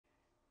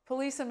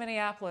Police in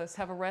Minneapolis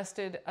have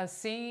arrested a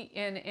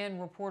CNN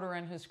reporter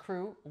and his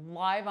crew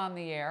live on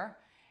the air,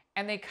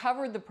 and they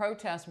covered the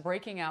protest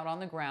breaking out on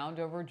the ground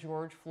over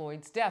George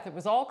Floyd's death. It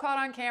was all caught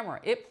on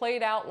camera. It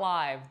played out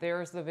live.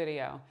 There's the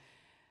video.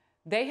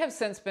 They have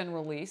since been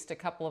released a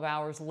couple of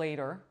hours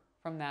later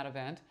from that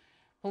event.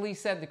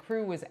 Police said the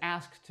crew was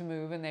asked to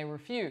move and they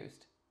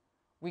refused.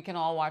 We can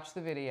all watch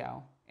the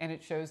video, and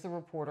it shows the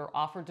reporter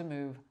offered to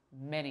move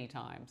many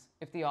times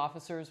if the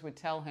officers would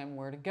tell him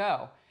where to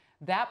go.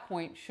 That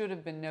point should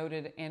have been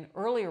noted in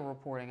earlier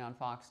reporting on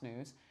Fox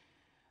News.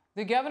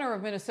 The governor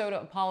of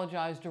Minnesota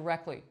apologized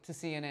directly to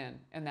CNN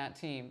and that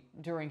team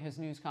during his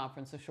news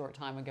conference a short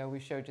time ago. We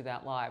showed you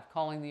that live,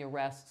 calling the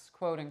arrests,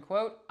 quote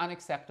unquote,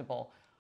 unacceptable.